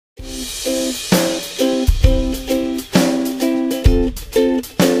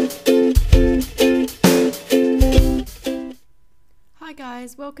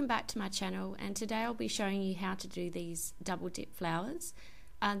guys, welcome back to my channel, and today I'll be showing you how to do these double dip flowers.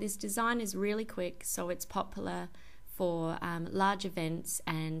 This design is really quick, so it's popular for large events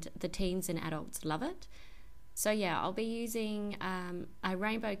and the teens and adults love it. So yeah, I'll be using a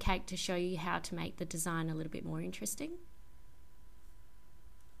rainbow cake to show you how to make the design a little bit more interesting.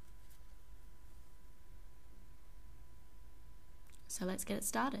 So let's get it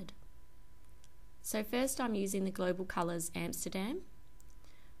started. So first I'm using the Global Colours Amsterdam.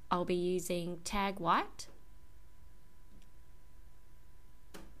 I'll be using Tag White,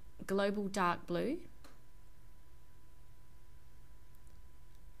 Global Dark Blue,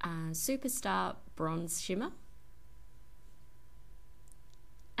 Superstar Bronze Shimmer,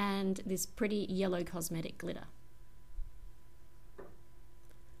 and this pretty yellow Cosmetic glitter.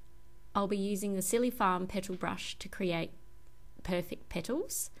 I'll be using the Sillyfarm petal brush to create perfect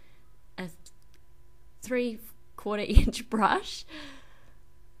petals, a 3/4 inch brush,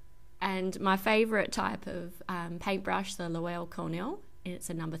 and my favourite type of paintbrush, the Lowel Cornell, and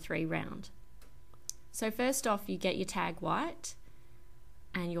it's a number 3 round. So first off, you get your Tag White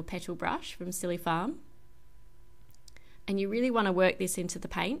and your petal brush from Sillyfarm, and you really want to work this into the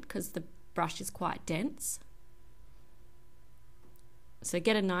paint because the brush is quite dense. So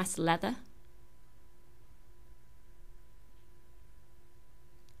get a nice lather.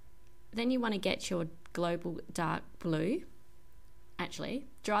 Then you want to get your Global Dark Blue. Actually,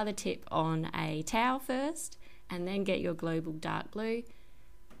 dry the tip on a towel first and then get your Global Dark Blue,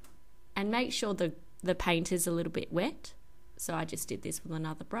 and make sure the paint is a little bit wet. So I just did this with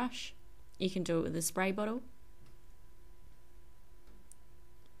another brush. You can do it with a spray bottle.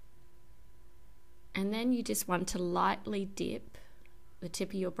 And then you just want to lightly dip the tip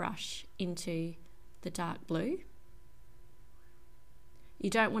of your brush into the dark blue.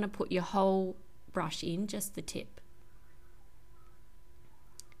 You don't want to put your whole brush in, just the tip.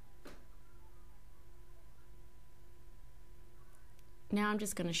 Now I'm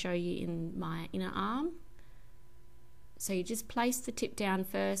just going to show you in my inner arm. So you just place the tip down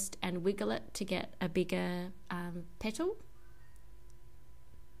first and wiggle it to get a bigger petal.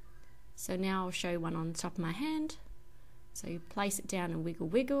 So now I'll show you one on the top of my hand. So you place it down and wiggle,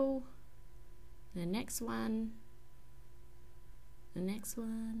 wiggle. The next one. The next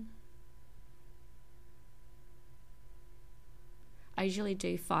one. I usually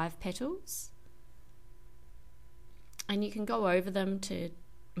do 5 petals. And you can go over them to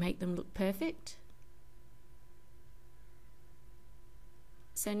make them look perfect.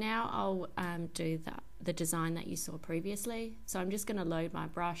 So now I'll do the design that you saw previously. So I'm just going to load my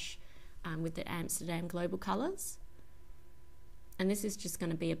brush with the Amsterdam Global Colours. And this is just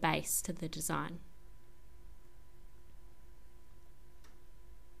going to be a base to the design.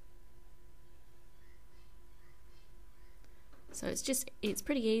 So it's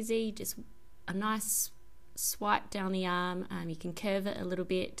pretty easy, just a nice swipe down the arm. You can curve it a little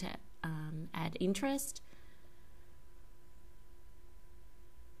bit to add interest.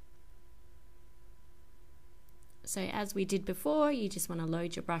 So as we did before, you just want to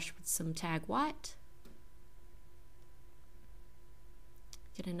load your brush with some Tag White.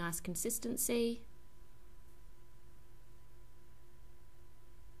 Get a nice consistency.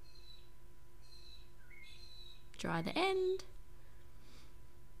 Dry the end.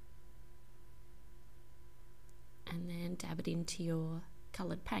 And then dab it into your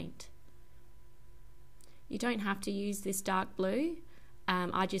coloured paint. You don't have to use this dark blue.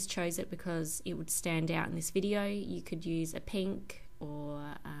 I just chose it because it would stand out in this video. You could use a pink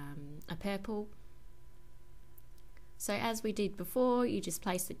or a purple. So as we did before, you just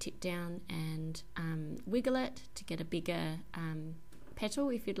place the tip down and wiggle it to get a bigger petal,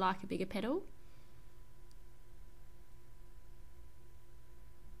 if you'd like a bigger petal.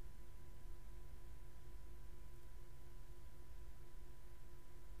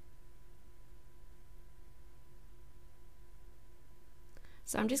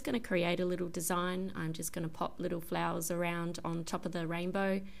 So I'm just going to create a little design. I'm just going to pop little flowers around on top of the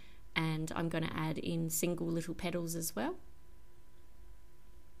rainbow, and I'm going to add in single little petals as well.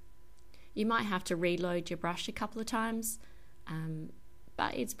 You might have to reload your brush a couple of times,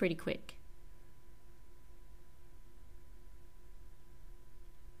 but it's pretty quick.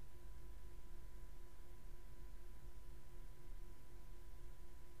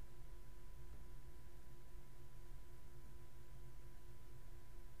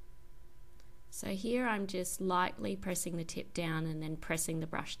 So here I'm just lightly pressing the tip down and then pressing the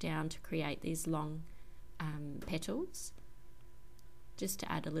brush down to create these long petals, just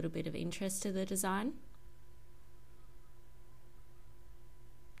to add a little bit of interest to the design.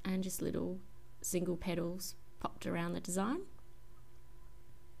 And just little single petals popped around the design.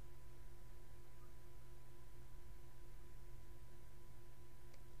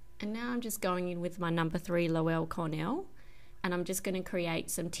 And now I'm just going in with my number 3 Lowel Cornell, and I'm just going to create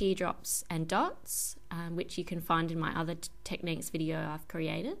some teardrops and dots, which you can find in my other techniques video I've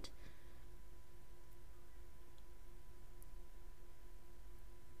created.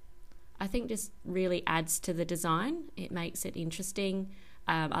 I think just really adds to the design. It makes it interesting.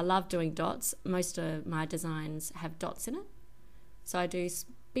 I love doing dots. Most of my designs have dots in it. So I do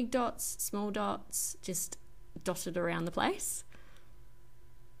big dots, small dots, just dotted around the place.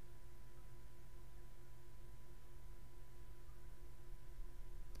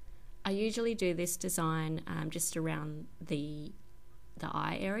 I usually do this design just around the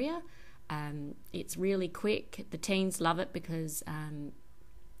eye area. It's really quick. The teens love it because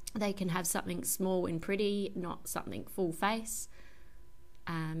they can have something small and pretty, not something full face.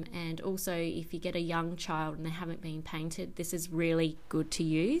 And also, if you get a young child and they haven't been painted, this is really good to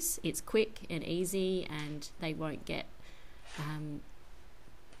use. It's quick and easy, and they won't get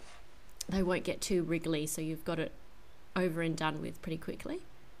too wriggly, so you've got it over and done with pretty quickly.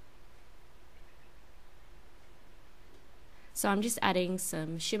 So I'm just adding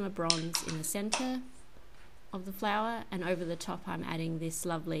some shimmer bronze in the center of the flower, and over the top I'm adding this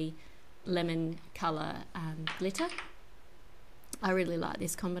lovely lemon color glitter. I really like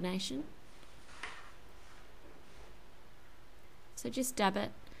this combination. So just dab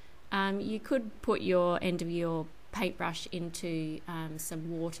it. You could put your end of your paintbrush into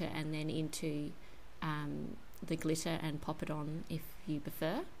some water and then into the glitter and pop it on if you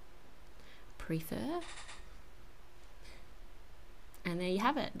prefer. And there you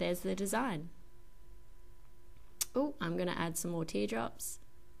have it. There's the design. Oh, I'm going to add some more teardrops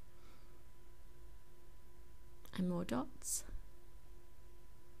and more dots.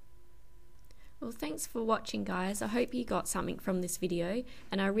 Well, thanks for watching, guys. I hope you got something from this video,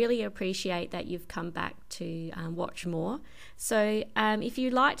 and I really appreciate that you've come back to watch more. So if you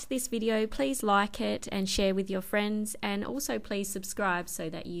liked this video, please like it and share with your friends, and also please subscribe so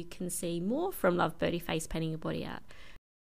that you can see more from Love Birdy Face Painting Your Body Art.